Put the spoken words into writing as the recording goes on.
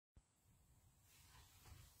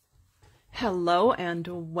Hello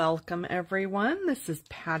and welcome everyone. This is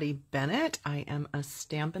Patty Bennett. I am a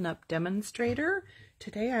Stampin' Up demonstrator.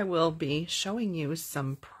 Today I will be showing you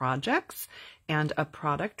some projects and a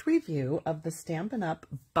product review of the Stampin' Up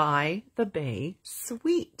By the Bay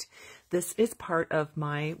suite. This is part of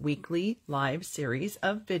my weekly live series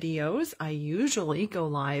of videos. I usually go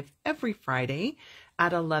live every Friday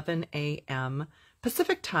at 11 a.m.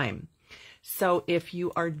 Pacific time. So if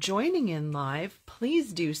you are joining in live,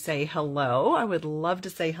 please do say hello. I would love to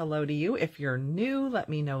say hello to you. If you're new, let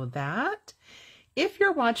me know that. If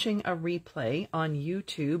you're watching a replay on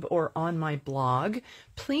YouTube or on my blog,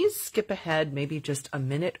 please skip ahead maybe just a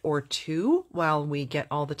minute or two while we get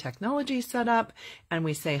all the technology set up and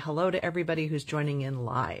we say hello to everybody who's joining in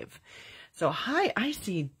live. So hi, I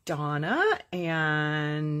see Donna,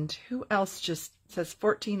 and who else just says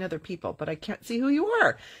 14 other people, but I can't see who you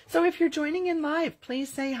are. So if you're joining in live,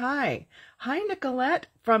 please say hi. Hi, Nicolette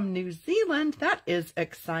from New Zealand. That is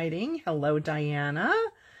exciting. Hello, Diana.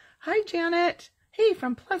 Hi, Janet. Hey,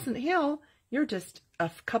 from Pleasant Hill. You're just a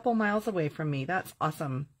couple miles away from me. That's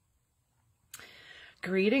awesome.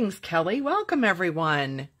 Greetings, Kelly. Welcome,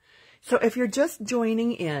 everyone. So if you're just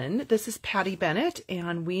joining in, this is Patty Bennett,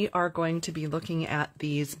 and we are going to be looking at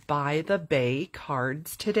these By the Bay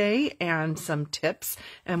cards today and some tips,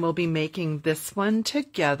 and we'll be making this one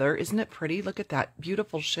together. Isn't it pretty? Look at that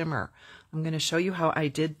beautiful shimmer. I'm going to show you how I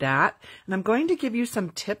did that, and I'm going to give you some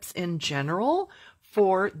tips in general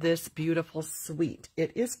for this beautiful suite.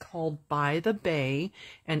 It is called By the Bay,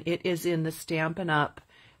 and it is in the Stampin' Up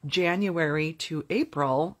January to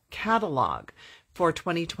April catalog for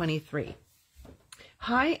 2023.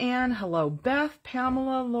 Hi, Anne. Hello, Beth,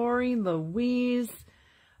 Pamela, Lori, Louise,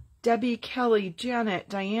 Debbie, Kelly, Janet,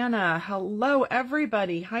 Diana. Hello,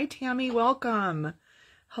 everybody. Hi, Tammy. Welcome.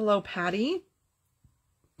 Hello, Patty.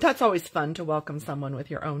 That's always fun to welcome someone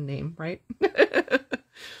with your own name, right?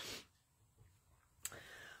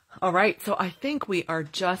 All right, so I think we are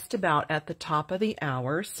just about at the top of the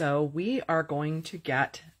hour, so we are going to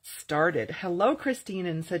get started. Hello, Christine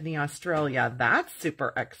in Sydney, Australia. That's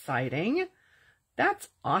super exciting. That's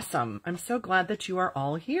awesome. I'm so glad that you are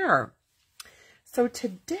all here. So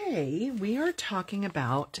today we are talking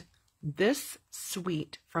about this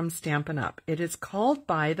suite from Stampin' Up. It is called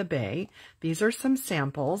By the Bay. These are some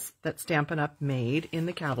samples that Stampin' Up made in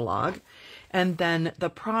the catalog. And then the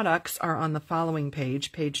products are on the following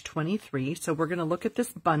page, page 23. So we're going to look at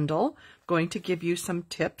this bundle. I'm going to give you some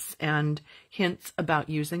tips and hints about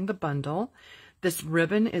using the bundle. This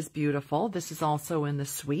ribbon is beautiful. This is also in the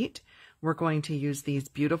suite. We're going to use these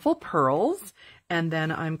beautiful pearls. And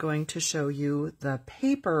then I'm going to show you the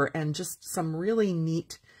paper and just some really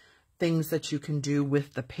neat things that you can do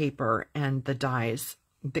with the paper and the dies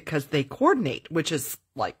because they coordinate, which is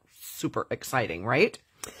like super exciting, right?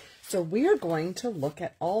 So we are going to look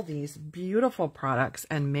at all these beautiful products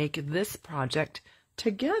and make this project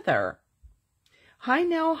together. Hi,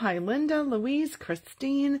 Nell. Hi, Linda, Louise,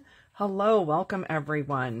 Christine. Hello. Welcome,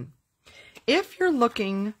 everyone. If you're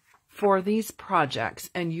looking for these projects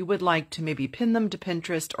and you would like to maybe pin them to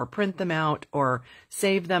Pinterest or print them out or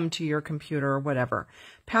save them to your computer or whatever,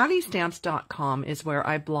 pattystamps.com is where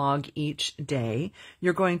I blog each day.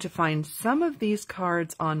 You're going to find some of these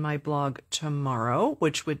cards on my blog tomorrow,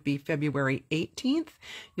 which would be February 18th.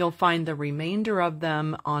 You'll find the remainder of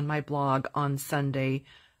them on my blog on Sunday,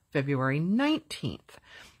 February 19th.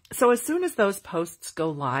 So as soon as those posts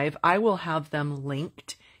go live, I will have them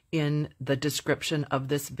linked in the description of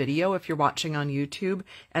this video if you're watching on YouTube,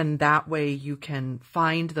 and that way you can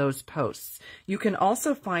find those posts. You can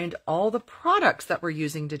also find all the products that we're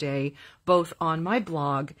using today, both on my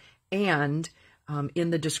blog and in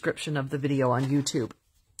the description of the video on YouTube.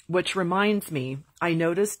 Which reminds me, I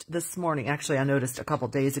noticed this morning, actually I noticed a couple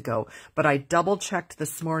days ago, but I double checked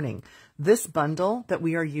this morning. This bundle that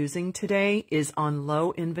we are using today is on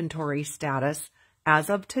low inventory status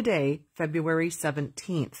as of today, February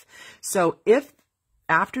 17th. So if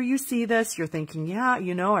after you see this, you're thinking, yeah,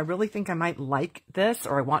 you know, I really think I might like this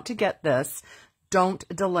or I want to get this, don't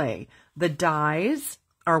delay. The dies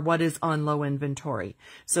are what is on low inventory.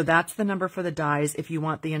 So that's the number for the dies. If you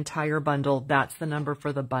want the entire bundle, that's the number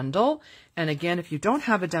for the bundle. And again, if you don't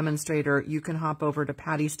have a demonstrator, you can hop over to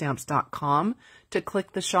pattystamps.com to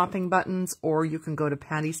click the shopping buttons, or you can go to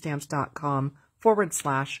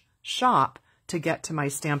pattystamps.com/shop to get to my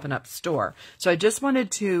Stampin' Up store. So I just wanted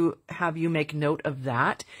to have you make note of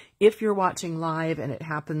that. If you're watching live and it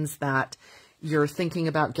happens that you're thinking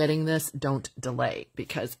about getting this, don't delay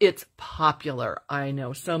because it's popular. I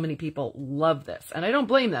know so many people love this and I don't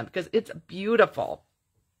blame them because it's beautiful.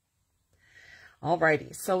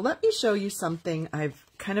 Alrighty, so let me show you something. I've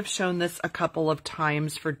kind of shown this a couple of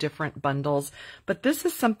times for different bundles, but this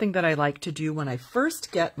is something that I like to do when I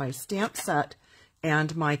first get my stamp set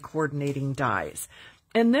and my coordinating dies.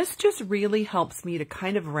 And this just really helps me to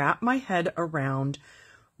kind of wrap my head around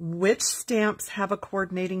which stamps have a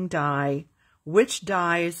coordinating die, which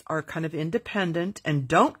dies are kind of independent and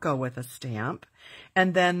don't go with a stamp.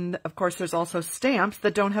 And then, of course, there's also stamps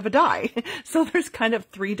that don't have a die. So there's kind of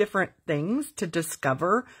 3 different things to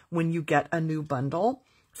discover when you get a new bundle.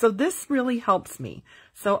 So this really helps me.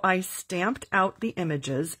 So I stamped out the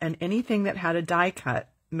images, and anything that had a die cut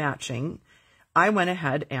matching, I went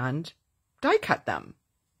ahead and die cut them.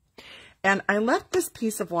 And I left this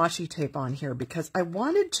piece of washi tape on here because I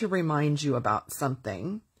wanted to remind you about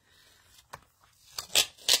something.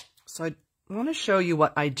 So I want to show you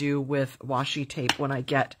what I do with washi tape when I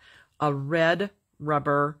get a red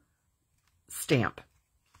rubber stamp,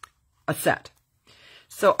 a set.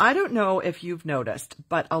 So I don't know if you've noticed,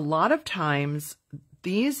 but a lot of times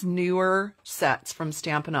these newer sets from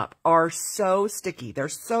Stampin' Up! Are so sticky. They're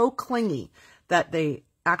so clingy that they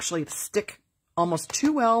actually stick almost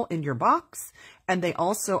too well in your box, and they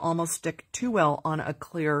also almost stick too well on a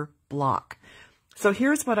clear block. So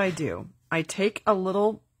here's what I do. I take a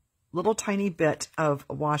little tiny bit of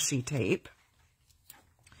washi tape,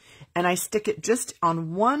 and I stick it just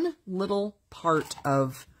on one little part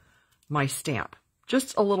of my stamp,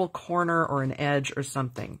 just a little corner or an edge or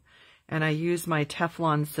something. And I use my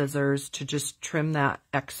Teflon scissors to just trim that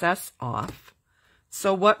excess off.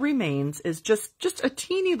 So what remains is just a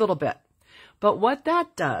teeny little bit. But what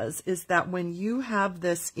that does is that when you have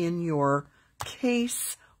this in your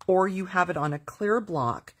case or you have it on a clear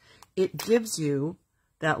block, it gives you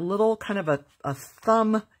that little kind of a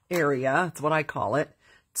thumb area. That's what I call it.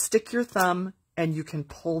 Stick your thumb and you can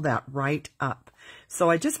pull that right up.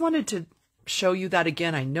 So I just wanted to show you that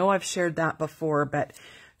again. I know I've shared that before, but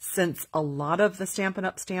since a lot of the Stampin'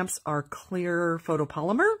 Up! Stamps are clear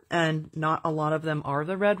photopolymer and not a lot of them are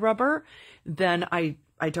the red rubber, then I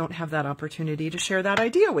don't have that opportunity to share that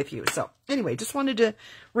idea with you. So anyway, just wanted to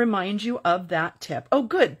remind you of that tip. Oh,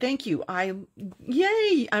 good. Thank you.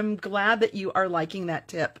 Yay. I'm glad that you are liking that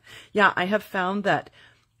tip. Yeah, I have found that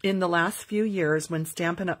in the last few years when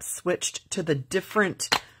Stampin' Up! Switched to the different,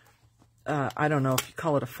 I don't know if you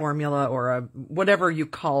call it a formula or whatever you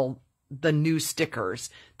call the new stickers,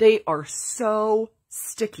 they are so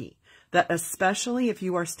sticky that especially if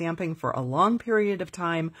you are stamping for a long period of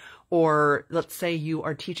time, or let's say you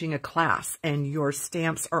are teaching a class and your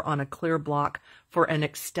stamps are on a clear block for an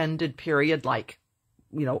extended period, like,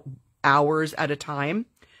 hours at a time,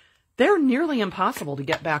 they're nearly impossible to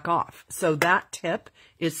get back off. So that tip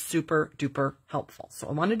is super duper helpful. So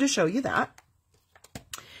I wanted to show you that.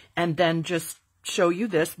 And then just show you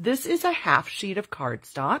this. This is a half sheet of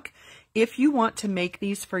cardstock. If you want to make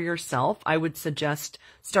these for yourself, I would suggest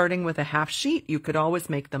starting with a half sheet. You could always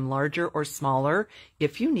make them larger or smaller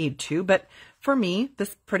if you need to, but for me,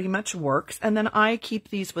 this pretty much works. And then I keep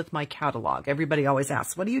these with my catalog. Everybody always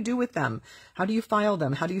asks, what do you do with them? How do you file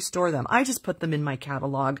them? How do you store them? I just put them in my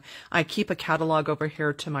catalog. I keep a catalog over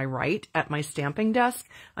here to my right at my stamping desk.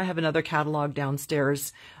 I have another catalog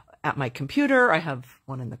downstairs at my computer. I have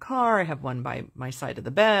one in the car. I have one by my side of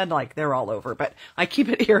the bed. Like, they're all over, but I keep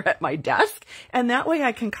it here at my desk. And that way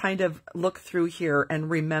I can kind of look through here and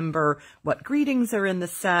remember what greetings are in the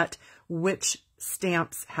set, which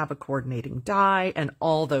stamps have a coordinating die, and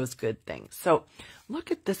all those good things. So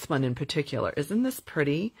look at this one in particular. Isn't this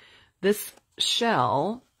pretty? This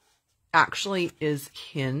shell actually is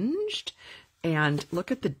hinged, and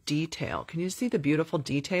look at the detail. Can you see the beautiful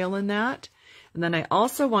detail in that? And then I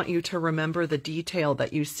also want you to remember the detail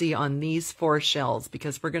that you see on these 4 shells,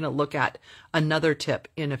 because we're going to look at another tip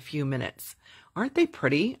in a few minutes. Aren't they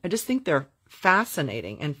pretty? I just think they're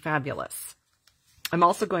fascinating and fabulous. I'm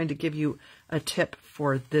also going to give you a tip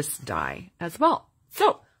for this die as well.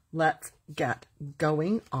 So let's get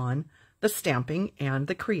going on the stamping and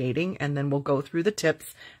the creating, and then we'll go through the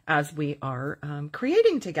tips as we are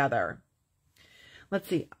creating together. Let's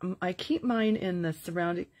see. I keep mine in the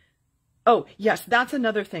surrounding... Oh, yes, that's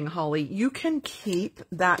another thing, Holly. You can keep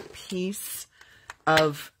that piece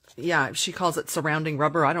of, yeah, she calls it surrounding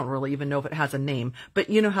rubber. I don't really even know if it has a name,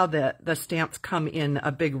 but you know how the stamps come in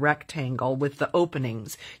a big rectangle with the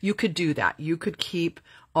openings. You could do that. You could keep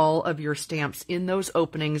all of your stamps in those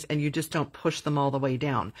openings and you just don't push them all the way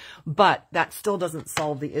down. But that still doesn't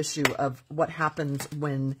solve the issue of what happens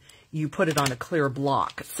when you put it on a clear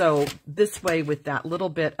block. So this way, with that little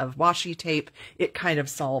bit of washi tape, it kind of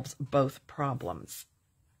solves both problems.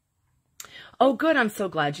 Oh, good. I'm so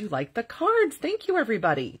glad you liked the cards. Thank you,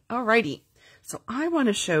 everybody. Alrighty. So I want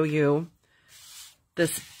to show you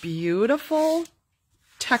this beautiful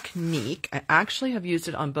technique. I actually have used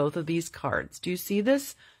it on both of these cards. Do you see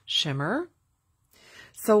this shimmer?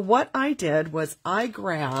 So what I did was I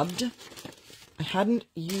hadn't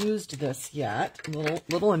used this yet, a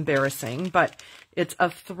little embarrassing, but it's a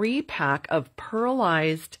 3-pack of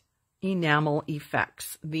Pearlized Enamel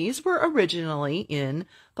Effects. These were originally in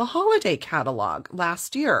the holiday catalog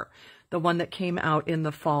last year, the one that came out in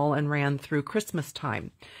the fall and ran through Christmas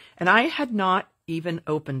time. And I had not even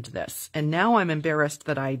opened this. And now I'm embarrassed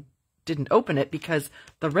that I didn't open it because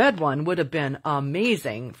the red one would have been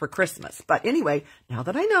amazing for Christmas. But anyway, now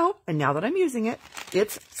that I know and now that I'm using it,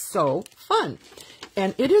 it's so fun.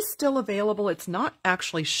 And it is still available. It's not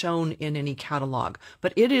actually shown in any catalog,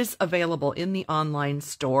 but it is available in the online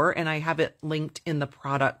store. And I have it linked in the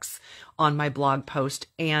products on my blog post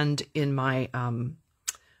and in my,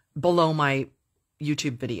 below my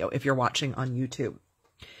YouTube video, if you're watching on YouTube.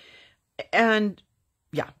 And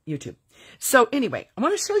yeah, YouTube. So anyway, I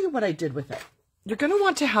want to show you what I did with it. You're going to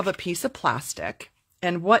want to have a piece of plastic.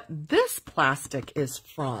 And what this plastic is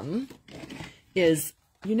from is,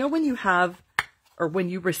 you know, when you have, or when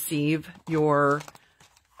you receive your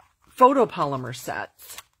photopolymer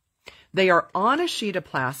sets, they are on a sheet of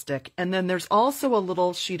plastic. And then there's also a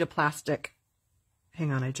little sheet of plastic.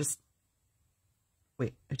 Hang on, I just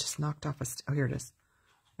knocked off oh, here it is.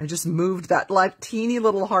 I just moved that teeny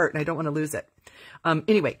little heart and I don't want to lose it.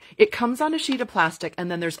 Anyway, it comes on a sheet of plastic and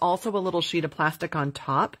then there's also a little sheet of plastic on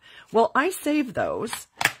top. Well, I save those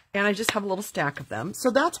and I just have a little stack of them. So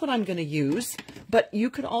that's what I'm going to use. But you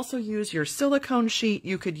could also use your silicone sheet.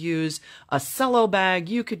 You could use a cello bag.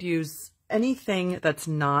 You could use anything that's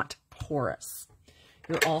not porous.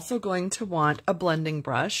 You're also going to want a blending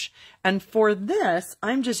brush. And for this,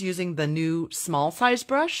 I'm just using the new small size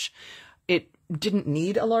brush. It didn't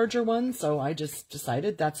need a larger one, so I just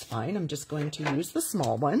decided that's fine. I'm just going to use the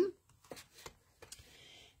small one.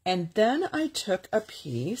 And then I took a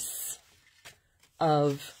piece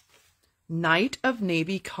of Night of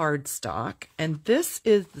Navy cardstock, and this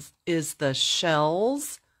is the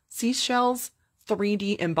Seashells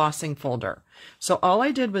 3D embossing folder. So all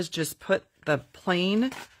I did was just put the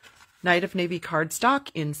plain Night of Navy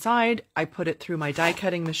cardstock inside. I put it through my die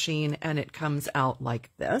cutting machine and it comes out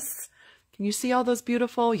like this. Can you see all those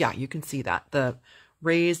beautiful? Yeah, you can see that. The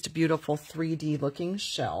raised, beautiful 3D looking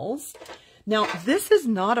shells. Now, this is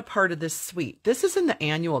not a part of this suite. This is in the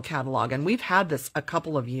annual catalog, and we've had this a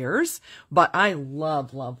couple of years, but I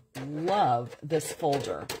love, love, love this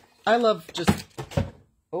folder. I love just,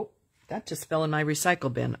 oh, that just fell in my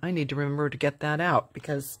recycle bin. I need to remember to get that out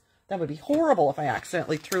because that would be horrible if I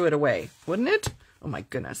accidentally threw it away, wouldn't it? Oh my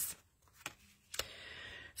goodness.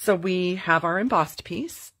 So we have our embossed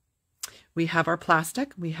piece. We have our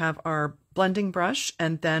plastic, we have our blending brush,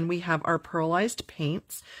 and then we have our pearlized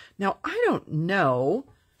paints. Now, I don't know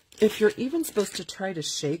if you're even supposed to try to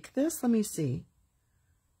shake this. Let me see.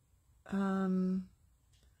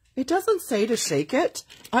 It doesn't say to shake it.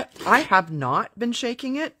 I have not been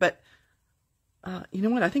shaking it, but you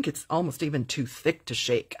know what? I think it's almost even too thick to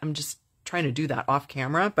shake. I'm just trying to do that off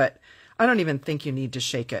camera, but I don't even think you need to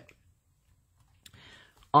shake it.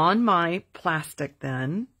 On my plastic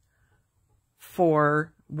then,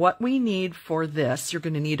 for what we need for this, you're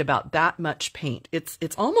going to need about that much paint. It's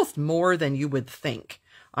almost more than you would think.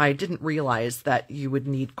 I didn't realize that you would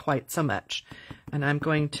need quite so much. And I'm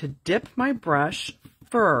going to dip my brush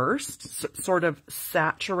first, sort of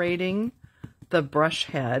saturating the brush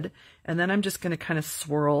head. And then I'm just going to kind of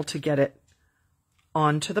swirl to get it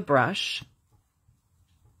onto the brush.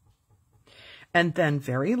 And then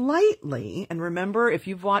very lightly, and remember, if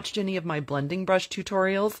you've watched any of my blending brush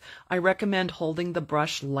tutorials, I recommend holding the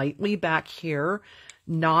brush lightly back here,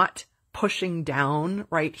 not pushing down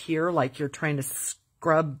right here like you're trying to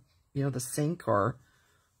scrub, you know, the sink or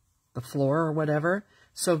the floor or whatever.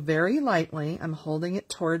 So very lightly, I'm holding it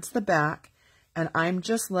towards the back, and I'm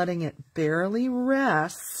just letting it barely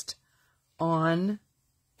rest on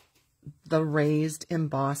the raised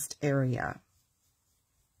embossed area.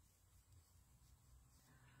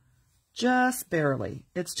 Just barely.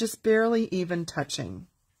 It's just barely even touching.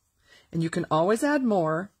 And you can always add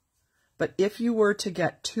more, but if you were to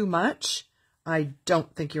get too much, I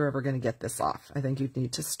don't think you're ever going to get this off. I think you'd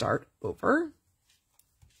need to start over.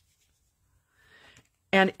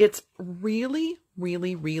 And it's really,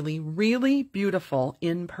 really, really, really beautiful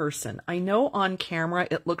in person. I know on camera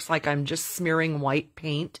it looks like I'm just smearing white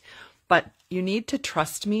paint, but you need to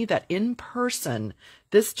trust me that in person,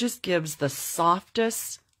 this just gives the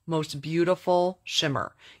softest, most beautiful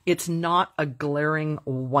shimmer. It's not a glaring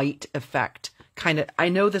white effect I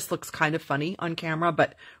know this looks kind of funny on camera,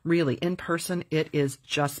 but really in person, it is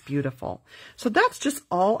just beautiful. So that's just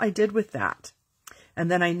all I did with that. And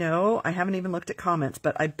then I know I haven't even looked at comments,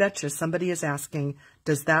 but I bet you somebody is asking,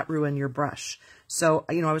 does that ruin your brush? So,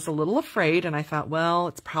 you know, I was a little afraid and I thought, well,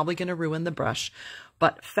 it's probably going to ruin the brush.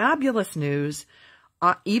 But fabulous news.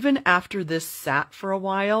 Even after this sat for a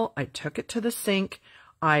while, I took it to the sink.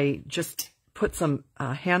 I just put some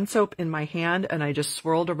hand soap in my hand and I just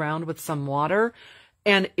swirled around with some water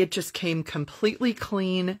and it just came completely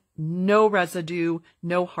clean. No residue,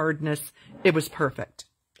 no hardness. It was perfect.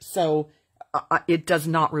 So it does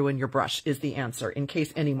not ruin your brush is the answer, in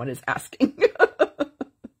case anyone is asking.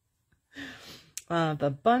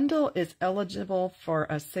 The bundle is eligible for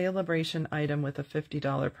a celebration item with a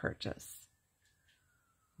 $50 purchase.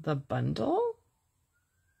 The bundle?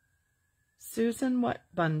 Susan, what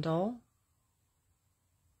bundle?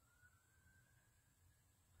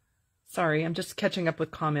 Sorry, I'm just catching up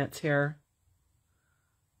with comments here.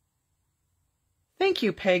 Thank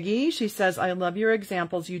you, Peggy. She says, I love your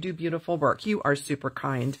examples. You do beautiful work. You are super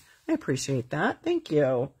kind. I appreciate that. Thank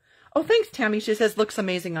you. Oh, thanks, Tammy. She says, looks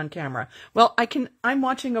amazing on camera. Well, I'm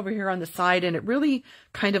watching over here on the side and it really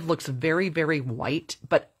kind of looks very, very white,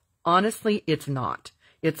 but honestly, it's not.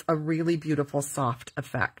 It's a really beautiful, soft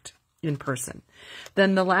effect in person.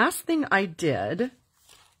 Then the last thing I did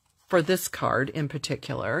for this card in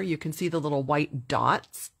particular, you can see the little white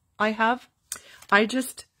dots I have.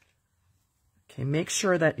 Okay, make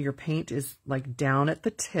sure that your paint is like down at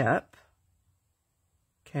the tip.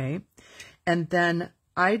 Okay. And then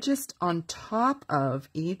I just, on top of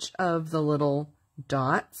each of the little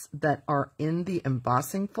dots that are in the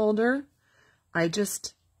embossing folder, I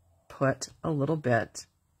just put a little bit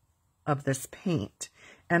of this paint.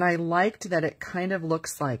 And I liked that it kind of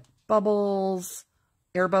looks like bubbles,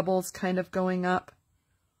 air bubbles kind of going up.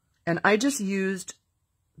 And I just used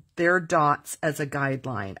their dots as a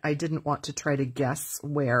guideline. I didn't want to try to guess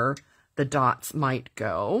where the dots might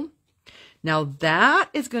go. Now that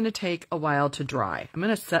is going to take a while to dry. I'm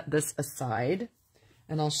going to set this aside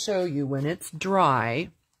and I'll show you when it's dry.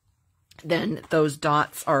 Then those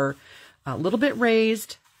dots are a little bit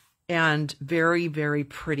raised and very, very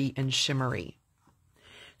pretty and shimmery.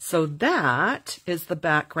 So that is the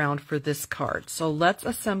background for this card. So let's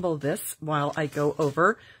assemble this while I go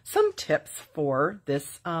over some tips for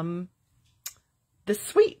this, this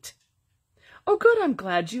suite. Oh, good. I'm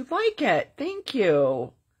glad you like it. Thank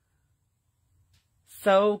you.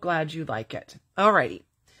 So glad you like it. Alrighty.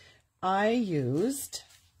 I used,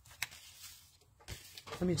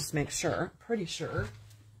 let me just make sure, pretty sure.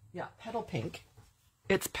 Yeah, Petal Pink.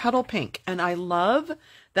 It's Petal Pink, and I love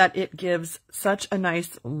that it gives such a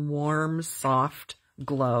nice, warm, soft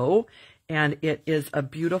glow, and it is a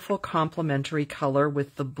beautiful complementary color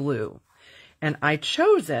with the blue. And I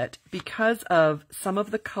chose it because of some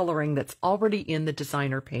of the coloring that's already in the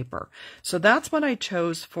designer paper. So that's what I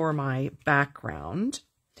chose for my background.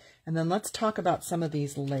 And then let's talk about some of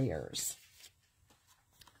these layers.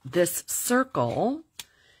 This circle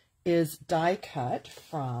is die cut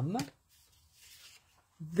from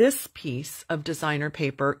this piece of designer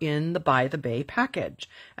paper in the By the Bay package.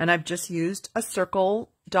 And I've just used a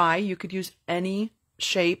circle die. You could use any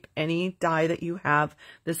shape, any die that you have.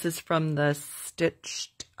 This is from the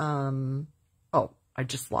Stitched, oh, I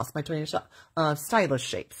just lost my train of thought. Stylish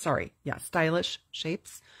Shapes, sorry. Yeah, Stylish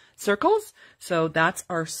Shapes circles. So that's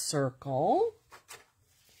our circle.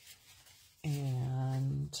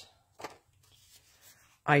 And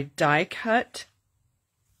I die cut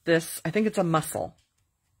this, I think it's a mussel.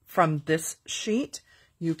 From this sheet,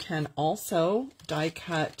 you can also die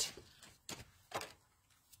cut,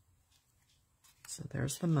 so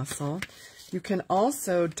there's the mussel. You can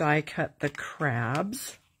also die cut the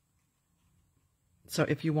crabs. So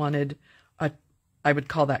if you wanted I would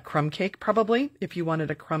call that crumb cake probably. If you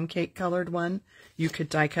wanted a crumb cake colored one, you could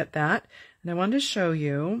die cut that. And I wanted to show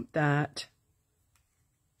you that,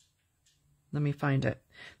 let me find it.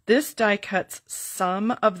 This die cuts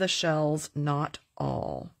some of the shells, not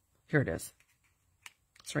all. Here it is.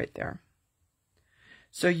 It's right there.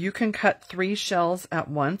 So you can cut 3 shells at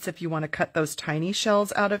once. If you want to cut those tiny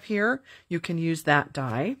shells out of here, you can use that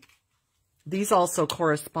die. These also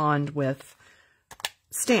correspond with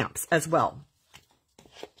stamps as well.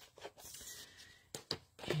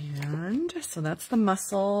 And so that's the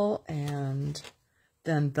mussel, and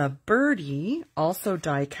then the birdie also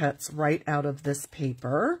die cuts right out of this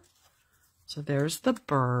paper. So there's the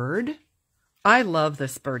bird. I love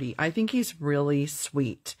this birdie. I think he's really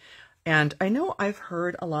sweet. And I know I've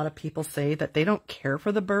heard a lot of people say that they don't care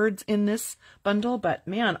for the birds in this bundle, but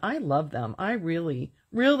man, I love them. I really,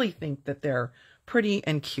 really think that they're pretty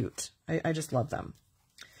and cute. I just love them.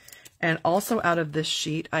 And also out of this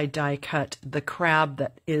sheet, I die cut the crab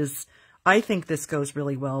that is, I think this goes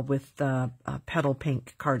really well with the petal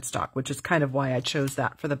pink cardstock, which is kind of why I chose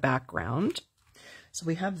that for the background. So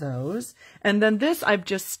we have those. And then this I've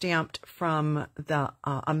just stamped from the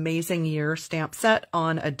Amazing Year stamp set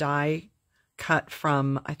on a die cut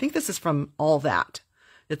from, I think this is from All That.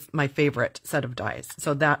 It's my favorite set of dies.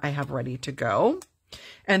 So that I have ready to go.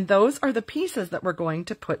 And those are the pieces that we're going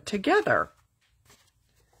to put together.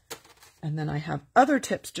 And then I have other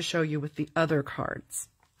tips to show you with the other cards.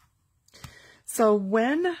 So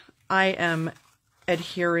when I am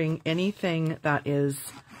adhering anything that is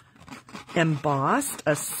embossed,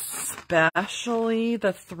 especially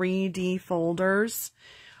the 3D folders,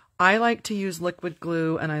 I like to use liquid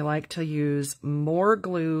glue, and I like to use more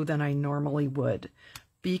glue than I normally would,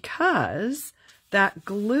 because that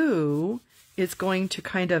glue is going to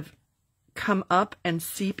kind of come up and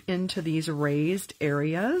seep into these raised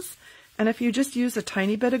areas. And if you just use a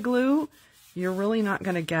tiny bit of glue, you're really not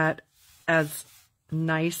going to get as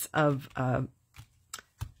nice of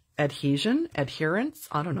adherence.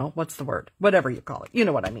 I don't know. What's the word? Whatever you call it. You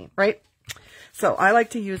know what I mean, right? So I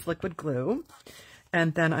like to use liquid glue.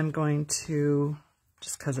 And then I'm going to,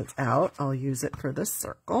 just because it's out, I'll use it for this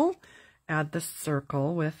circle. Add the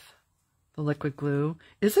circle with the liquid glue.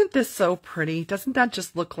 Isn't this so pretty? Doesn't that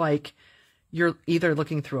just look like you're either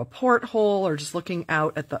looking through a porthole or just looking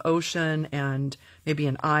out at the ocean and maybe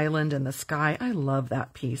an island in the sky? I love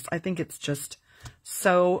that piece. I think it's just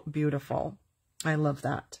so beautiful. I love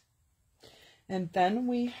that. And then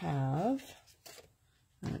we have,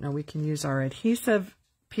 I don't know, we can use our adhesive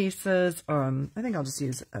pieces. I think I'll just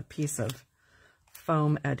use a piece of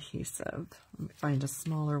foam adhesive. Let me find a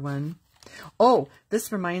smaller one. Oh,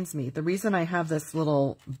 this reminds me, the reason I have this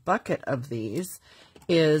little bucket of these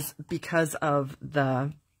is because of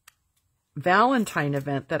the Valentine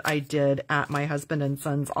event that I did at my husband and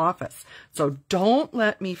son's office. So don't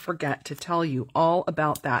let me forget to tell you all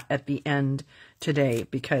about that at the end today,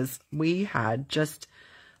 because we had just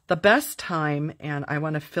the best time, and I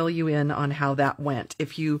want to fill you in on how that went.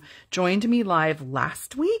 If you joined me live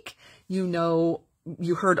last week, you know,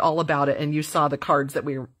 you heard all about it and you saw the cards that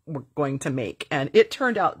we were going to make, and it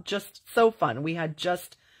turned out just so fun. We had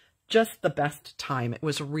just the best time. It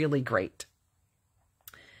was really great.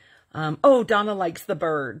 Oh, Donna likes the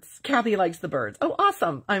birds. Kathy likes the birds. Oh,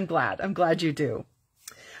 awesome. I'm glad you do.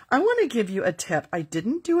 I want to give you a tip. I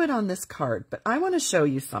didn't do it on this card, but I want to show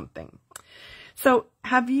you something. So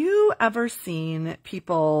have you ever seen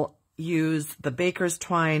people use the baker's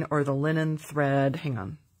twine or the linen thread? Hang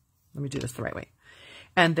on. Let me do this the right way.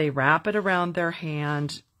 And they wrap it around their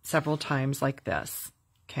hand several times like this.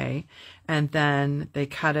 Okay. And then they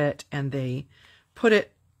cut it and they put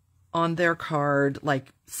it on their card, like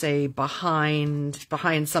say behind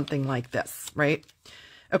something like this, right?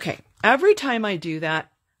 Okay. Every time I do that,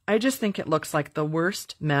 I just think it looks like the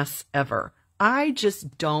worst mess ever. I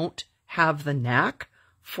just don't have the knack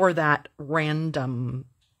for that random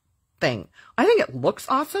thing. I think it looks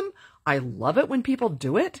awesome. I love it when people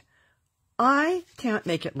do it. I can't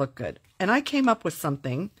make it look good. And I came up with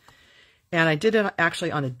something, and I did it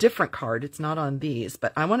actually on a different card. It's not on these,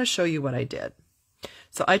 but I want to show you what I did.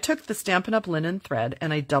 So I took the Stampin' Up! Linen thread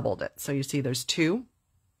and I doubled it. So you see there's two.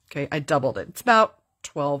 Okay, I doubled it. It's about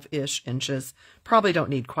 12-ish inches. Probably don't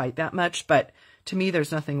need quite that much, but to me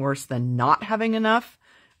there's nothing worse than not having enough.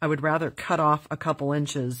 I would rather cut off a couple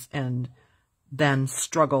inches and then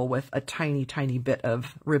struggle with a tiny, tiny bit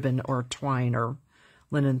of ribbon or twine or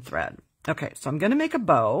linen thread. Okay, so I'm going to make a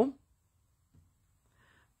bow,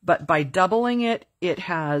 but by doubling it, it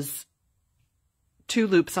has 2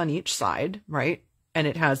 loops on each side, right? And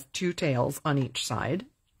it has 2 tails on each side.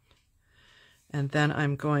 And then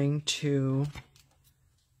I'm going to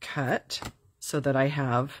cut so that I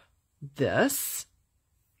have this.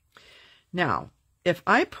 Now, if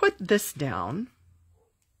I put this down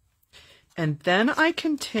and then I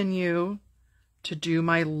continue to do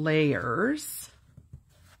my layers,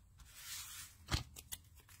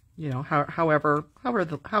 you know, however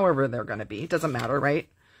they're going to be, it doesn't matter, right?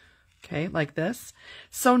 Okay, like this.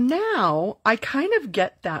 So now I kind of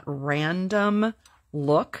get that random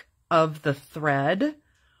look of the thread,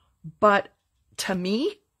 but to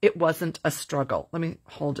me, it wasn't a struggle. Let me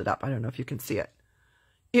hold it up. I don't know if you can see it.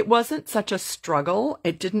 It wasn't such a struggle.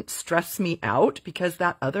 It didn't stress me out, because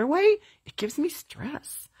that other way, it gives me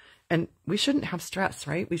stress. And we shouldn't have stress,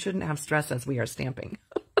 right? We shouldn't have stress as we are stamping.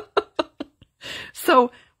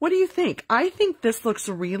 So what do you think? I think this looks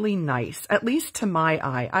really nice, at least to my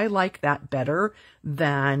eye. I like that better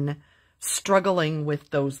than struggling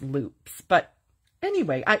with those loops. But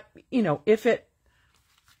anyway,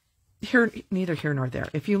 neither here nor there.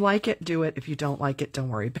 If you like it, do it. If you don't like it, don't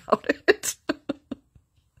worry about it.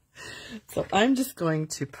 So I'm just going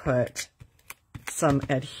to put some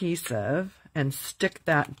adhesive and stick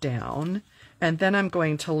that down. And then I'm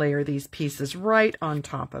going to layer these pieces right on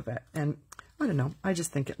top of it. And I don't know, I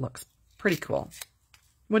just think it looks pretty cool.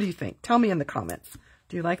 What do you think? Tell me in the comments.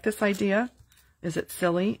 Do you like this idea? Is it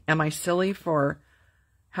silly? Am I silly for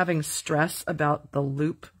having stress about the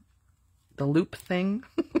loop thing?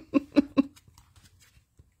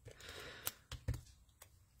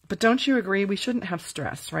 But don't you agree? We shouldn't have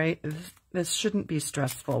stress, right? This shouldn't be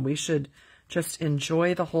stressful. We should just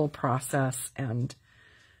enjoy the whole process and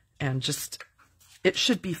just, it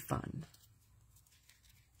should be fun.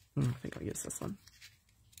 I think I'll use this one.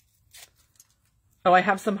 Oh, I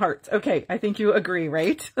have some hearts. Okay, I think you agree,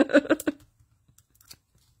 right?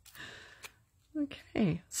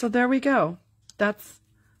 Okay, so there we go. That's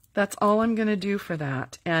all I'm going to do for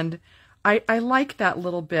that. And I like that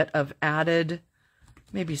little bit of added,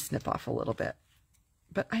 maybe snip off a little bit.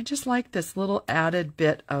 But I just like this little added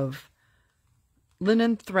bit of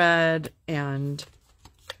linen thread and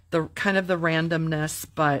the kind of the randomness,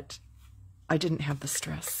 but I didn't have the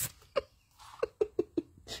stress.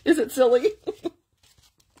 Is it silly?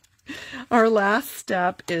 Our last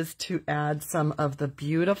step is to add some of the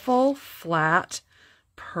beautiful flat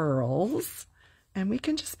pearls, and we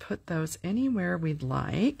can just put those anywhere we'd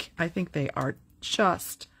like. I think they are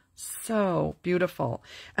just so beautiful.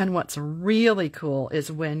 And what's really cool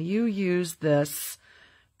is when you use this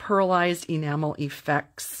Pearlized Enamel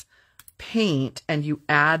Effects paint and you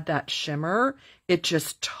add that shimmer, it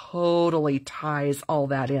just totally ties all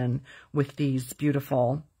that in with these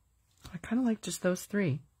beautiful, I kind of like just those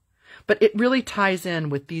three. But it really ties in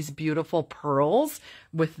with these beautiful pearls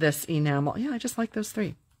with this enamel. Yeah, I just like those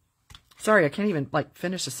three. Sorry, I can't even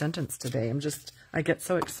finish a sentence today. I get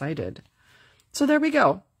so excited. So there we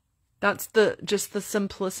go. That's just the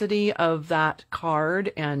simplicity of that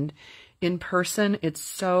card, and in person, it's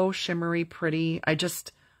so shimmery pretty.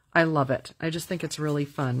 I love it. I just think it's really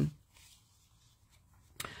fun.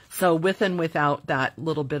 So with and without that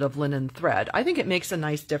little bit of linen thread, I think it makes a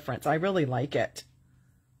nice difference. I really like it.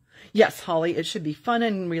 Yes, Holly, it should be fun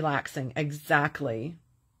and relaxing. Exactly.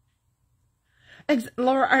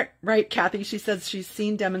 Laura, right, Kathy, she says she's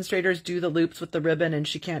seen demonstrators do the loops with the ribbon and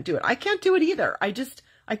she can't do it. I can't do it either. I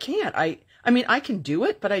can't. I mean, I can do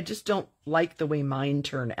it, but I just don't like the way mine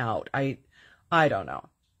turn out. I don't know.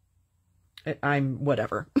 I'm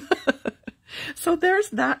whatever. So there's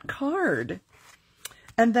that card.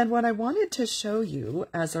 And then what I wanted to show you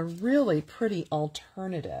as a really pretty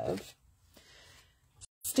alternative,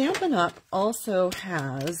 Stampin' Up! Also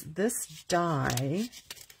has this die.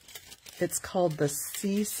 It's called the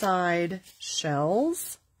Seaside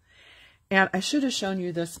Shells. And I should have shown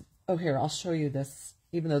you this. Oh, here, I'll show you this.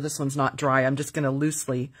 Even though this one's not dry, I'm just going to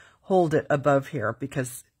loosely hold it above here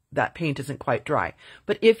because that paint isn't quite dry.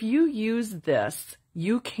 But if you use this,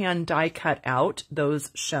 you can die cut out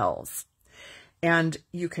those shells. And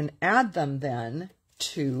you can add them then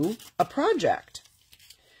to a project.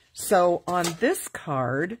 So on this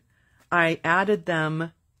card, I added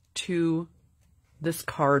them to this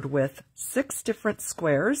card with 6 different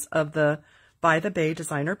squares of the By the Bay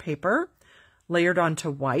designer paper, layered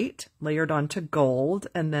onto white, layered onto gold,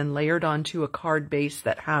 and then layered onto a card base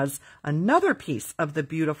that has another piece of the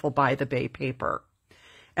beautiful By the Bay paper.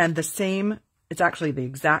 And the same, it's actually the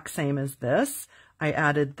exact same as this. I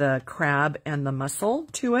added the crab and the mussel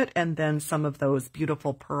to it, and then some of those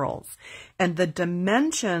beautiful pearls. And the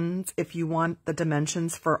dimensions, if you want the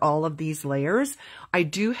dimensions for all of these layers, I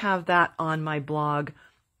do have that on my blog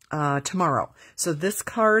tomorrow. So this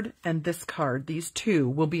card and this card, these two,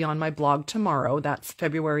 will be on my blog tomorrow. That's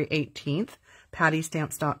February 18th,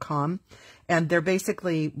 pattystamps.com. And they're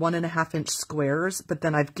basically 1.5-inch squares, but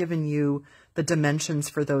then I've given you the dimensions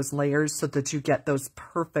for those layers so that you get those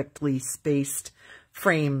perfectly spaced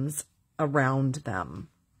frames around them.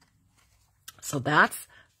 So that's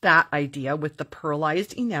that idea with the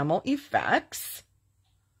Pearlized Enamel Effects.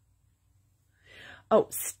 Oh,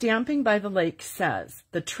 Stamping by the Lake says,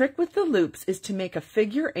 the trick with the loops is to make a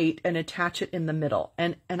figure 8 and attach it in the middle.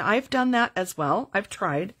 And I've done that as well. I've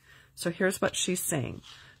tried. So here's what she's saying.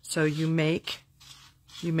 So you make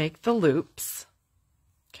the loops,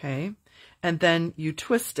 okay? And then you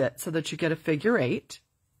twist it so that you get a figure 8,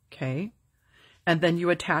 okay? And then you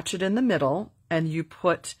attach it in the middle and you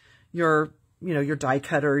put your, your die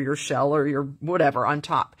cutter, your shell, or your whatever on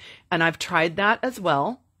top. And I've tried that as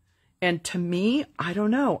well. And to me, I don't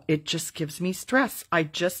know, it just gives me stress. I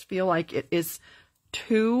just feel like it is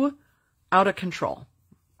too out of control.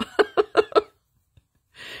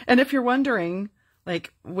 And if you're wondering,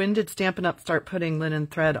 like, when did Stampin' Up! Start putting linen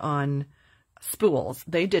thread on spools?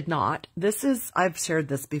 They did not. This is, I've shared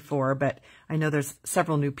this before, but I know there's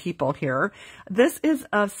several new people here. This is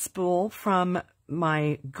a spool from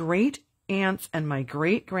my great aunts and my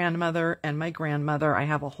great grandmother and my grandmother. I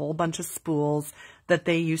have a whole bunch of spools that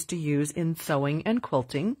they used to use in sewing and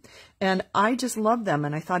quilting, and I just love them.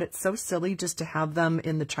 And I thought it's so silly just to have them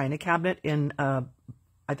in the china cabinet in a,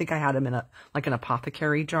 I think I had them in a, like an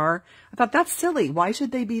apothecary jar. I thought that's silly. Why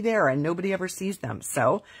should they be there and nobody ever sees them?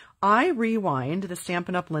 So I rewind the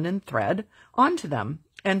Stampin' Up! Linen thread onto them.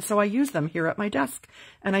 And so I use them here at my desk.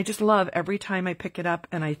 And I just love every time I pick it up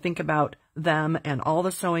and I think about them and all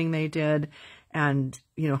the sewing they did, and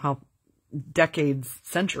you know how decades,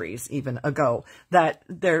 centuries even ago, that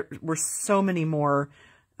there were so many more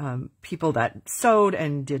people that sewed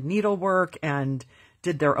and did needlework and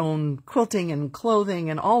did their own quilting and clothing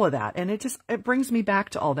and all of that. And it brings me back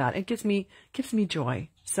to all that. It gives me joy.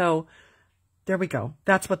 So there we go.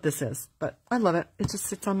 That's what this is. But I love it. It just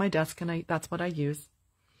sits on my desk and that's what I use.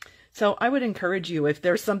 So I would encourage you, if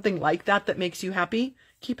there's something like that that makes you happy,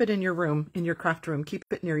 keep it in your room, in your craft room. Keep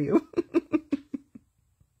it near you.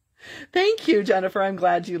 Thank you, Jennifer. I'm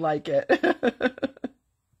glad you like it.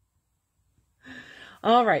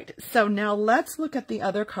 All right, so now let's look at the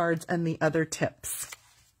other cards and the other tips.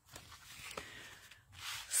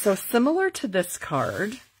 So similar to this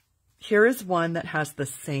card, here is one that has the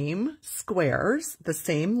same squares, the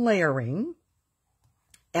same layering,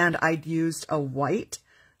 and I used a white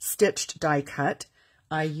stitched die cut.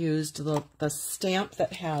 I used the stamp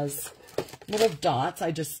that has little dots.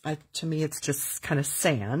 To me, it's just kind of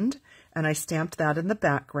sand, and I stamped that in the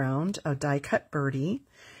background, a die cut birdie.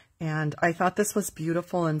 And I thought this was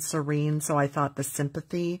beautiful and serene, so I thought the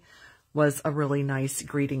sympathy was a really nice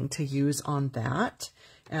greeting to use on that.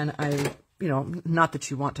 And you know, not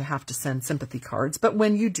that you want to have to send sympathy cards, but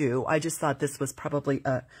when you do, I just thought this was probably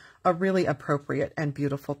a really appropriate and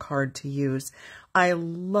beautiful card to use. I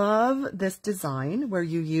love this design where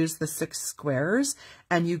you use the 6 squares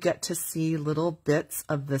and you get to see little bits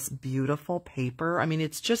of this beautiful paper. I mean,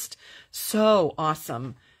 it's just so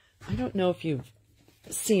awesome. I don't know if you've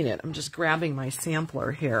seen it. I'm just grabbing my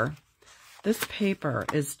sampler here. This paper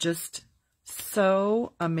is just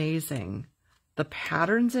so amazing. The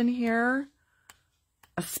patterns in here,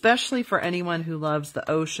 especially for anyone who loves the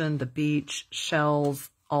ocean, the beach, shells,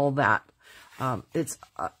 all that. It's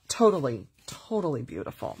totally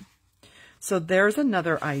beautiful. So there's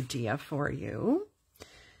another idea for you.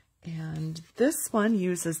 And this one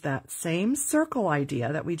uses that same circle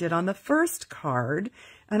idea that we did on the first card.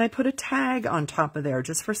 And I put a tag on top of there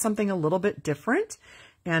just for something a little bit different,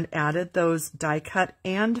 and added those die cut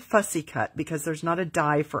and fussy cut because there's not a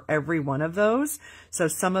die for every one of those. So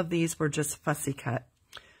some of these were just fussy cut.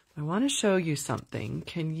 I want to show you something.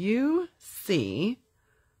 Can you see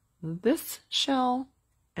this shell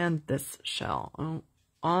and this shell?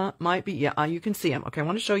 Oh, might be, yeah, you can see them. Okay, I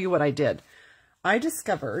want to show you what I did. I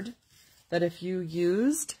discovered that if you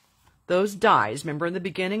used those dies, remember in the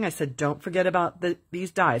beginning I said don't forget about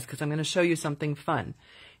these dies because I'm going to show you something fun.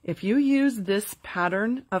 If you use this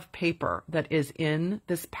pattern of paper that is in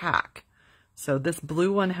this pack, so this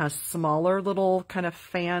blue one has smaller little kind of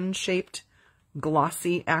fan-shaped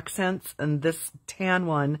glossy accents, and this tan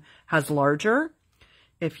one has larger.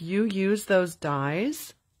 If you use those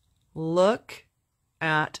dies, look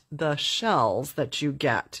at the shells that you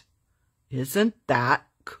get. Isn't that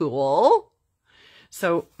cool?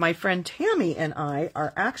 So my friend Tammy and I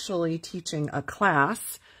are actually teaching a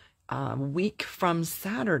class week from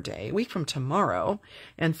tomorrow.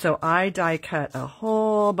 And so I die cut a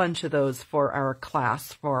whole bunch of those for our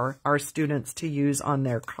class, for our students to use on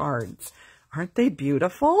their cards. Aren't they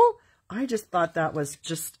beautiful? I just thought that was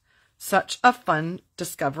just such a fun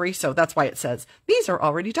discovery. So that's why it says, these are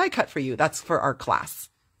already die cut for you. That's for our class.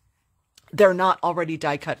 They're not already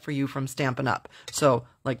die cut for you from Stampin' Up. So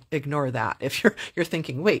like, ignore that. If you're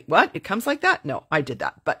thinking, wait, what? It comes like that? No, I did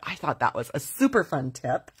that. But I thought that was a super fun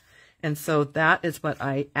tip. And so that is what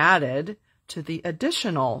I added to the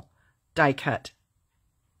additional die cut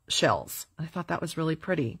shells. I thought that was really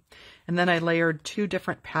pretty. And then I layered 2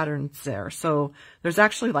 different patterns there. So there's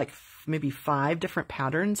actually like maybe 5 different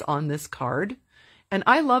patterns on this card. And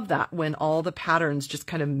I love that when all the patterns just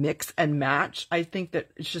kind of mix and match. I think that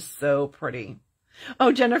it's just so pretty.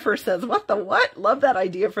 Oh, Jennifer says, what the what? Love that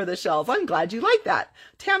idea for the shells. I'm glad you like that.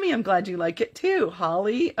 Tammy, I'm glad you like it too.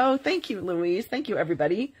 Holly. Oh, thank you, Louise. Thank you,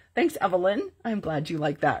 everybody. Thanks, Evelyn. I'm glad you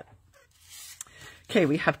like that. Okay,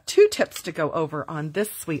 we have 2 tips to go over on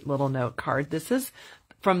this sweet little note card. This is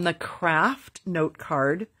from the craft note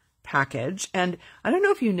card package. And I don't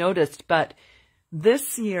know if you noticed, but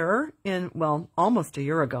this year, almost a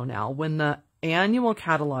year ago now, when the annual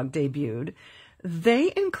catalog debuted,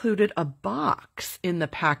 they included a box in the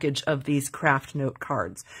package of these craft note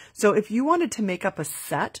cards. So if you wanted to make up a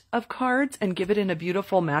set of cards and give it in a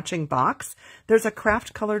beautiful matching box, there's a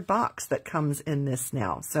craft colored box that comes in this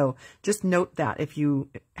now. So just note that if you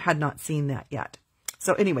had not seen that yet.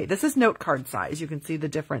 So anyway, this is note card size. You can see the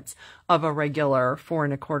difference of a regular 4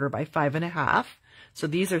 1/4 by 5 1/2. So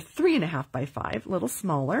these are 3 1/2 by 5, a little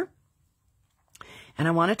smaller. And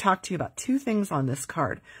I want to talk to you about two things on this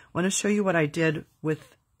card. I want to show you what I did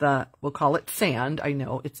with the, we'll call it sand. I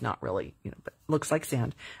know it's not really, but it looks like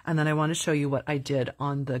sand. And then I want to show you what I did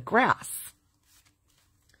on the grass.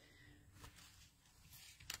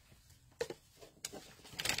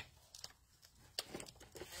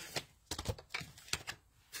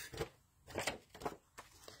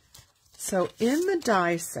 So in the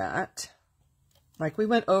die set, like we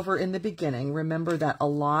went over in the beginning, remember that a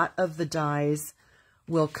lot of the dies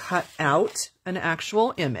will cut out an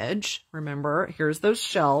actual image. Remember, here's those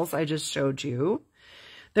shells I just showed you.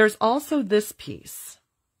 There's also this piece,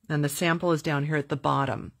 and the sample is down here at the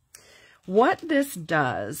bottom. What this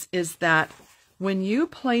does is that when you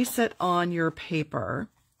place it on your paper,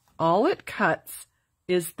 all it cuts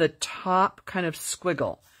is the top kind of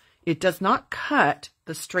squiggle. It does not cut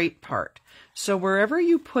the straight part. So wherever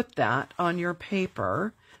you put that on your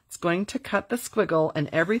paper, it's going to cut the squiggle, and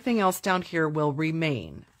everything else down here will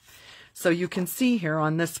remain. So you can see here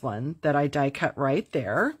on this one that I die cut right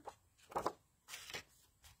there.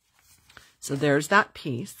 So there's that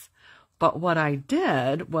piece. But what I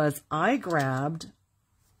did was I grabbed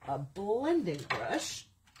a blending brush.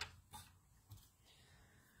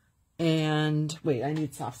 And wait, I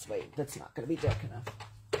need soft suede. That's not going to be dark enough.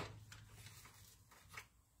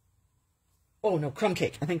 Oh no, crumb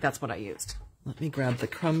cake. I think that's what I used. Let me grab the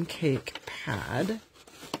crumb cake pad.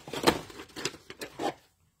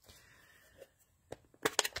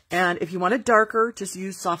 And if you want it darker, just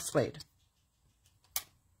use soft suede.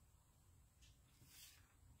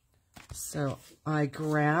 So I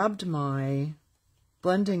grabbed my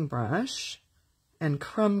blending brush and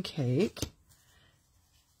crumb cake,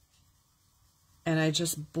 and I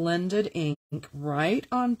just blended ink right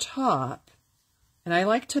on top. And I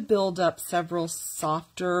like to build up several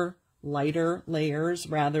softer, lighter layers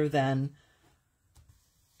rather than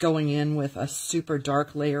going in with a super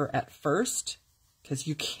dark layer at first, because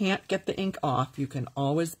you can't get the ink off. You can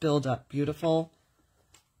always build up beautiful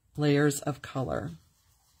layers of color.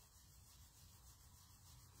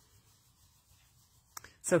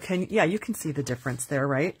 So you can see the difference there,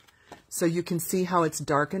 right? So you can see how it's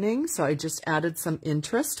darkening. So I just added some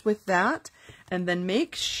interest with that. And then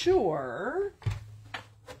make sure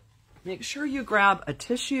you grab a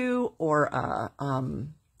tissue or a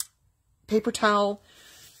paper towel,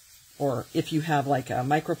 or if you have like a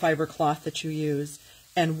microfiber cloth that you use,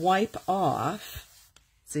 and wipe off.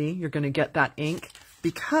 See, you're going to get that ink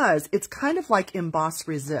because it's kind of like emboss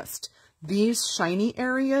resist. These shiny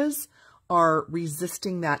areas are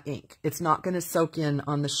resisting that ink. It's not going to soak in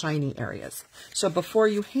on the shiny areas. So before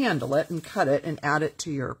you handle it and cut it and add it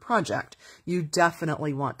to your project, you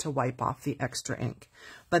definitely want to wipe off the extra ink.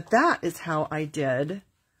 But that is how I did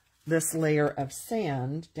this layer of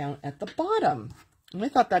sand down at the bottom. And I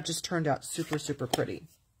thought that just turned out super, super pretty.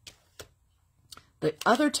 The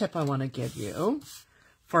other tip I want to give you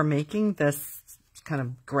for making this kind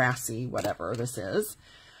of grassy, whatever this is,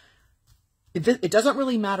 it doesn't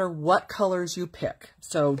really matter what colors you pick.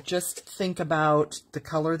 So just think about the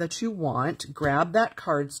color that you want, grab that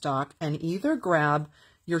cardstock, and either grab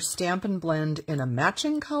your Stampin' Blend in a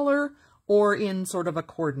matching color or in sort of a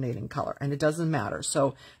coordinating color, and it doesn't matter.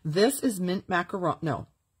 So this is mint macaron,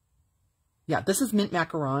 this is mint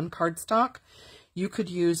macaron cardstock. You could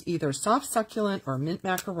use either soft succulent or mint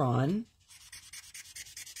macaron,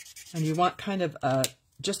 and you want kind of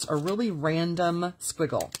just a really random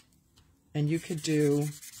squiggle. And you could do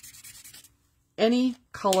any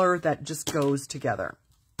color that just goes together.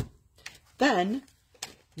 Then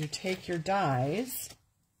you take your dies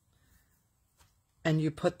and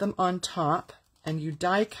you put them on top and you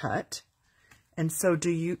die cut. And so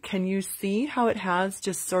can you see how it has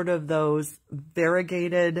just sort of those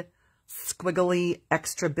variegated, squiggly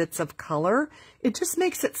extra bits of color? It just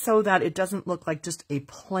makes it so that it doesn't look like just a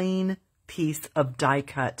plain piece of die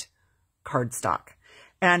cut cardstock.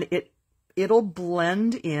 And it'll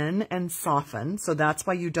blend in and soften. So that's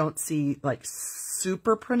why you don't see like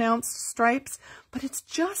super pronounced stripes, but it's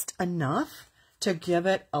just enough to give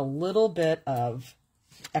it a little bit of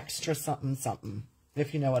extra something, something.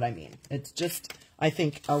 if you know what I mean. It's just, I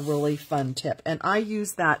think, a really fun tip. And I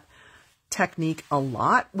use that technique a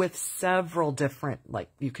lot with several different, like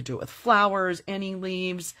you could do it with flowers, any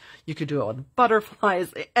leaves, you could do it with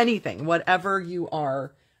butterflies, anything, whatever you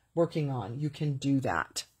are working on, you can do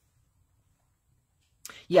that.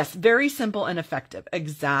 Yes, very simple and effective.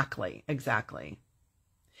 Exactly, exactly.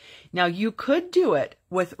 Now you could do it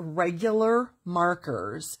with regular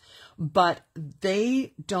markers, but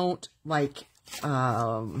they don't like,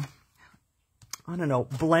 I don't know,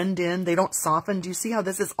 blend in. They don't soften. Do you see how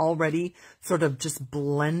this is already sort of just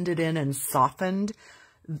blended in and softened?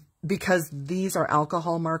 Because these are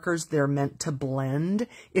alcohol markers, they're meant to blend.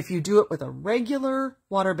 If you do it with a regular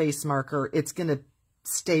water-based marker, it's going to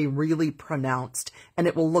stay really pronounced and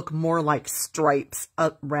it will look more like stripes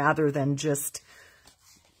rather than just,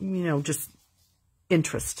 you know, just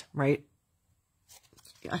interest, right?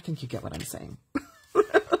 I think you get what I'm saying.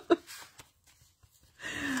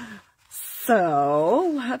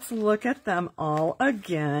 So let's look at them all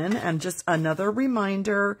again. And just another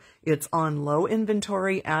reminder, it's on low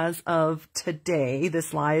inventory as of today.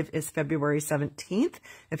 This live is February 17th.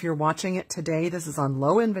 If you're watching it today, this is on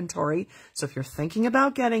low inventory. So if you're thinking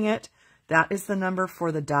about getting it, that is the number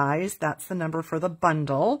for the dies. That's the number for the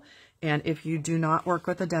bundle. And if you do not work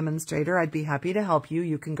with a demonstrator, I'd be happy to help you.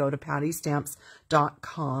 You can go to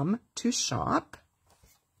pattystamps.com to shop.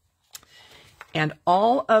 And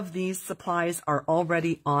all of these supplies are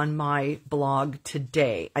already on my blog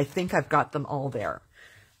today. I think I've got them all there.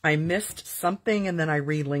 I missed something and then I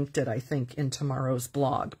relinked it, I think, in tomorrow's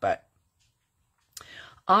blog. But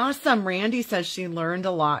awesome. Randy says she learned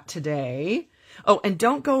a lot today. Oh, and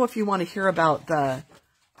don't go if you want to hear about the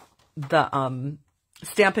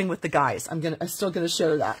stamping with the guys. I'm still gonna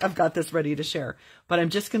share that. I've got this ready to share, but I'm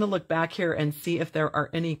just gonna look back here and see if there are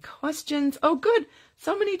any questions. Oh, good.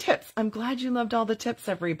 So many tips. I'm glad you loved all the tips,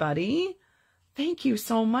 everybody. Thank you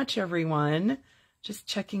so much, everyone. Just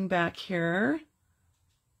checking back here.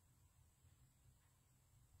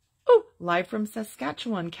 Oh, live from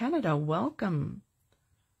Saskatchewan, Canada. Welcome.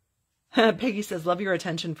 Peggy says, love your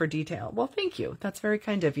attention for detail. Well, thank you. That's very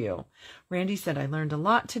kind of you. Randy said, I learned a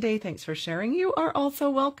lot today. Thanks for sharing. You are also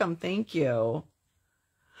welcome. Thank you.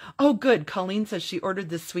 Oh, good. Colleen says she ordered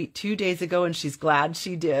this suite 2 days ago and she's glad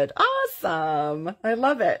she did. Awesome. I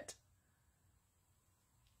love it.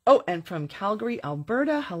 Oh, and from Calgary,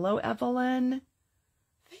 Alberta. Hello, Evelyn.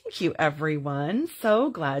 Thank you, everyone. So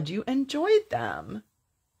glad you enjoyed them.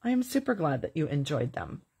 I am super glad that you enjoyed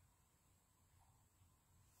them.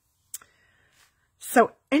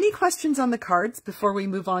 So any questions on the cards before we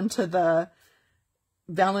move on to the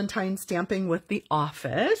Valentine stamping with the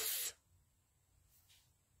office?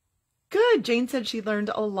 Good. Jane said she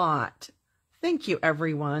learned a lot. Thank you,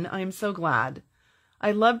 everyone. I'm so glad.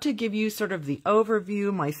 I love to give you sort of the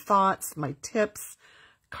overview, my thoughts, my tips,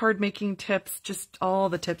 card making tips, just all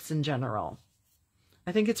the tips in general.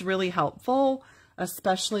 I think it's really helpful,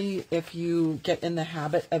 especially if you get in the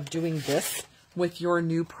habit of doing this with your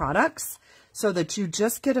new products, so that you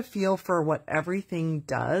just get a feel for what everything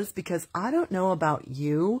does. Because I don't know about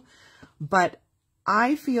you, but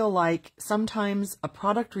I feel like sometimes a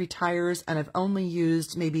product retires and I've only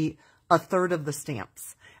used maybe a third of the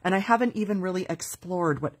stamps. And I haven't even really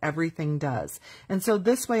explored what everything does. And so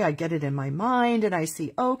this way I get it in my mind and I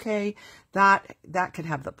see, okay, that could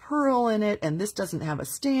have the pearl in it, and this doesn't have a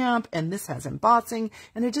stamp, and this has embossing.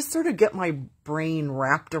 And I just sort of get my brain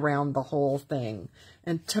wrapped around the whole thing.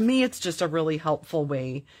 And to me, it's just a really helpful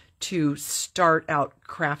way to start out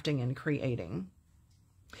crafting and creating.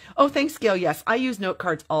 Oh, thanks, Gail. Yes, I use note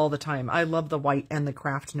cards all the time. I love the white and the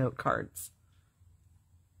craft note cards.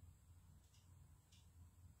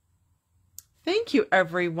 Thank you,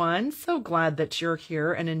 everyone. So glad that you're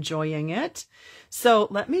here and enjoying it. So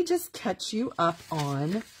let me just catch you up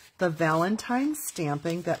on the Valentine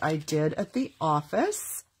stamping that I did at the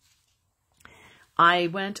office. I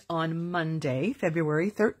went on Monday,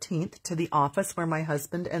 February 13th, to the office where my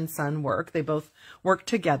husband and son work. They both work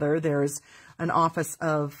together. There's an office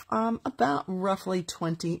of about roughly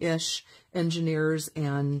 20-ish engineers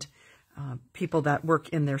and people that work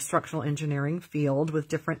in their structural engineering field with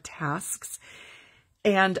different tasks.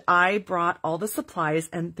 And I brought all the supplies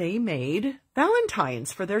and they made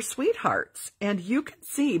Valentines for their sweethearts. And you can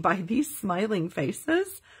see by these smiling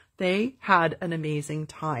faces, they had an amazing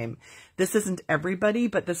time. This isn't everybody,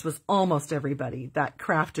 but this was almost everybody that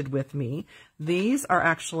crafted with me. These are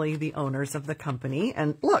actually the owners of the company.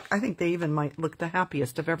 And look, I think they even might look the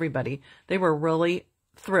happiest of everybody. They were really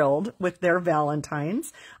thrilled with their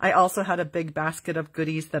Valentines. I also had a big basket of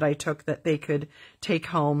goodies that I took that they could take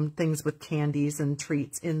home, things with candies and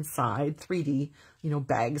treats inside, 3D,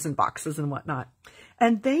 bags and boxes and whatnot.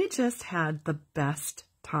 And they just had the best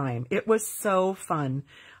time. It was so fun.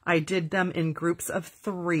 I did them in groups of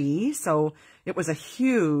 3, so it was a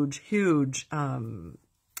huge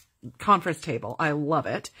conference table. I love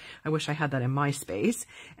it. I wish I had that in my space.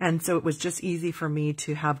 And so it was just easy for me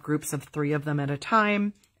to have groups of 3 of them at a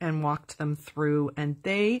time and walked them through. And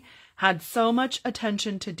they had so much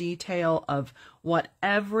attention to detail of what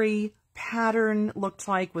every pattern looked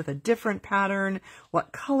like with a different pattern,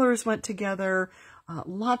 what colors went together.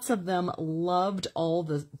 Lots of them loved all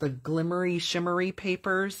the glimmery, shimmery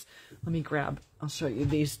papers. Let me I'll show you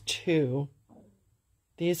these 2.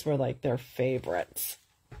 These were like their favorites.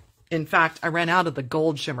 In fact, I ran out of the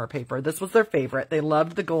gold shimmer paper. This was their favorite. They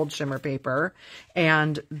loved the gold shimmer paper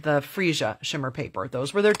and the freesia shimmer paper.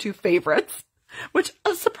 Those were their 2 favorites, which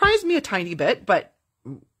surprised me a tiny bit, but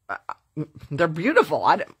they're beautiful.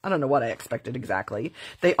 I don't know what I expected exactly.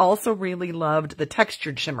 They also really loved the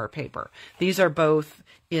textured shimmer paper. These are both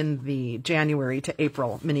in the January to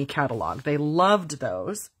April mini catalog. They loved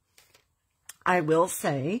those. I will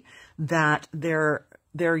say that their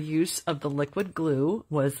use of the liquid glue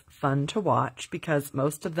was fun to watch because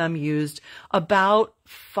most of them used about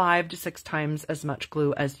 5 to 6 times as much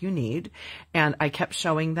glue as you need. And I kept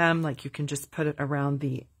showing them, like, you can just put it around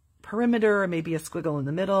the perimeter or maybe a squiggle in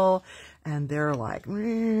the middle. And they're like,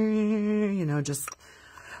 it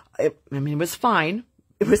was fine.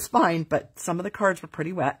 It was fine, but some of the cards were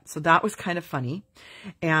pretty wet. So that was kind of funny.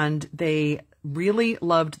 And they really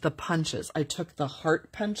loved the punches. I took the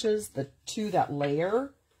heart punches, the 2 that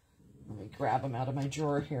layer. Let me grab them out of my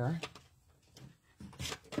drawer here.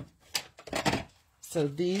 So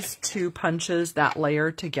these 2 punches that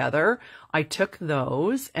layer together, I took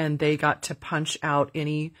those and they got to punch out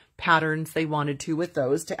any patterns they wanted to with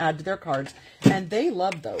those to add to their cards. And they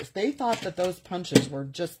loved those. They thought that those punches were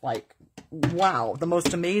just like, wow, the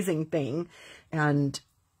most amazing thing. And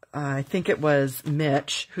I think it was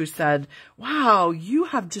Mitch who said, wow, you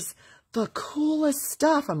have just the coolest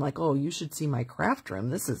stuff. I'm like, oh, you should see my craft room.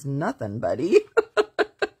 This is nothing, buddy.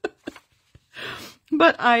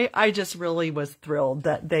 But I just really was thrilled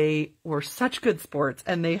that they were such good sports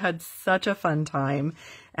and they had such a fun time.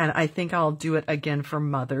 And I think I'll do it again for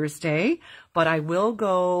Mother's Day, but I will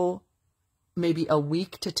go maybe a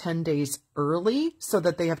week to 10 days early so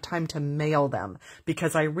that they have time to mail them,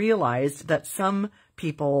 because I realized that some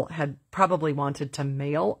people had probably wanted to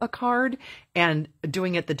mail a card and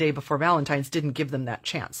doing it the day before Valentine's didn't give them that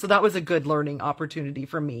chance. So that was a good learning opportunity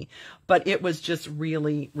for me, but it was just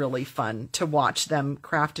really, really fun to watch them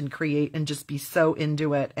craft and create and just be so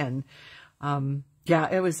into it. And, yeah,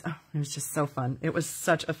 it was just so fun. It was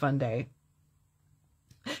such a fun day.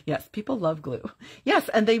 Yes, people love glue. Yes,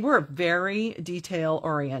 and they were very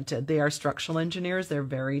detail-oriented. They are structural engineers. They're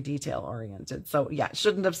very detail-oriented. So, yeah, it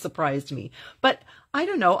shouldn't have surprised me. But I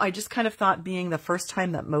don't know. I just kind of thought, being the first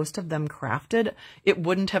time that most of them crafted, it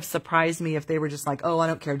wouldn't have surprised me if they were just like, oh, I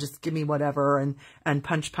don't care, just give me whatever and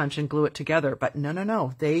punch and glue it together. But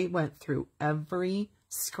no. They went through every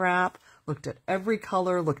scrap, looked at every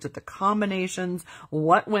color, looked at the combinations,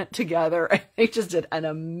 what went together, and they just did an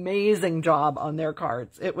amazing job on their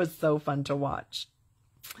cards. It was so fun to watch.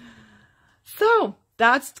 So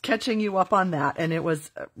that's catching you up on that, and it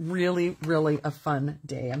was really, really a fun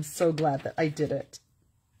day. I'm so glad that I did it.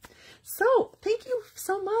 So thank you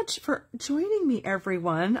so much for joining me,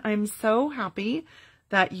 everyone. I'm so happy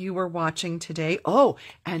that you were watching today. Oh,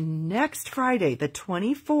 and next Friday, the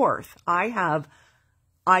 24th, I have,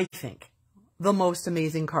 I think, the most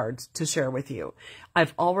amazing cards to share with you.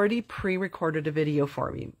 I've already pre-recorded a video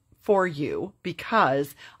for you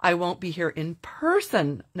because I won't be here in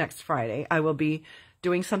person next Friday. I will be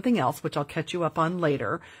doing something else, which I'll catch you up on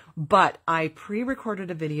later. But I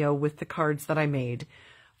pre-recorded a video with the cards that I made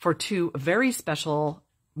for 2 very special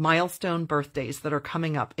milestone birthdays that are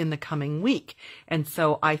coming up in the coming week. And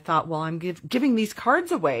so I thought, well, I'm giving these cards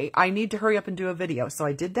away. I need to hurry up and do a video. So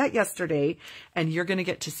I did that yesterday, and you're going to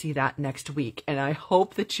get to see that next week. And I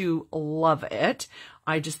hope that you love it.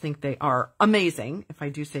 I just think they are amazing, if I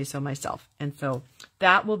do say so myself. And so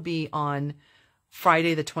that will be on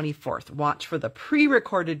Friday the 24th. Watch for the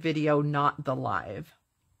pre-recorded video, not the live.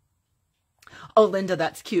 Oh, Linda,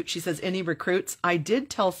 that's cute. She says, any recruits? I did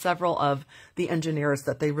tell several of the engineers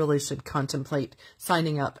that they really should contemplate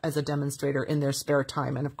signing up as a demonstrator in their spare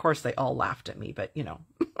time. And of course, they all laughed at me, but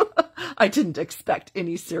I didn't expect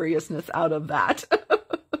any seriousness out of that.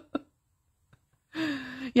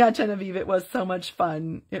 Yeah, Genevieve, it was so much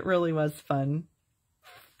fun. It really was fun.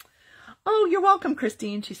 Oh, you're welcome,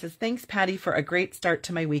 Christine. She says, thanks, Patty, for a great start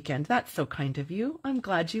to my weekend. That's so kind of you. I'm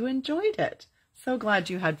glad you enjoyed it. So glad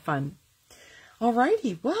you had fun.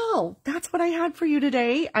 Alrighty, well, that's what I had for you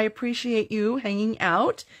today. I appreciate you hanging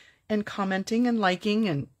out and commenting and liking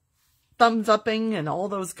and thumbs upping and all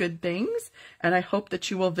those good things. And I hope that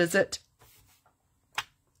you will visit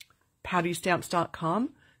pattystamps.com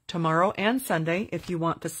tomorrow and Sunday if you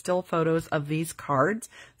want the still photos of these cards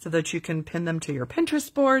so that you can pin them to your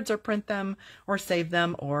Pinterest boards or print them or save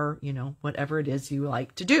them or, you know, whatever it is you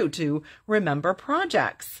like to do to remember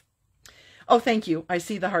projects. Oh, thank you. I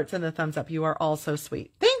see the hearts and the thumbs up. You are all so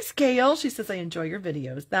sweet. Thanks, Gail. She says, I enjoy your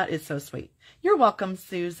videos. That is so sweet. You're welcome,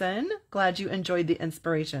 Susan. Glad you enjoyed the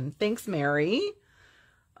inspiration. Thanks, Mary.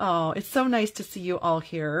 Oh, it's so nice to see you all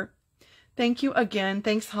here. Thank you again.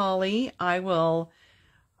 Thanks, Holly. I will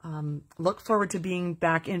look forward to being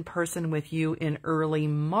back in person with you in early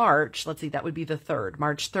March. Let's see, that would be the 3rd.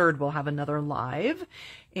 March 3rd, we'll have another live.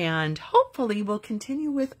 And hopefully we'll continue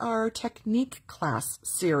with our technique class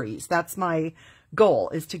series. That's my goal,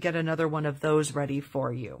 is to get another one of those ready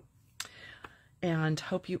for you. And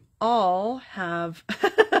hope you all have...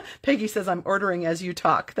 Peggy says, I'm ordering as you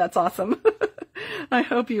talk. That's awesome. I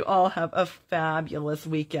hope you all have a fabulous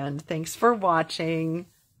weekend. Thanks for watching.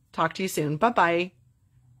 Talk to you soon. Bye-bye.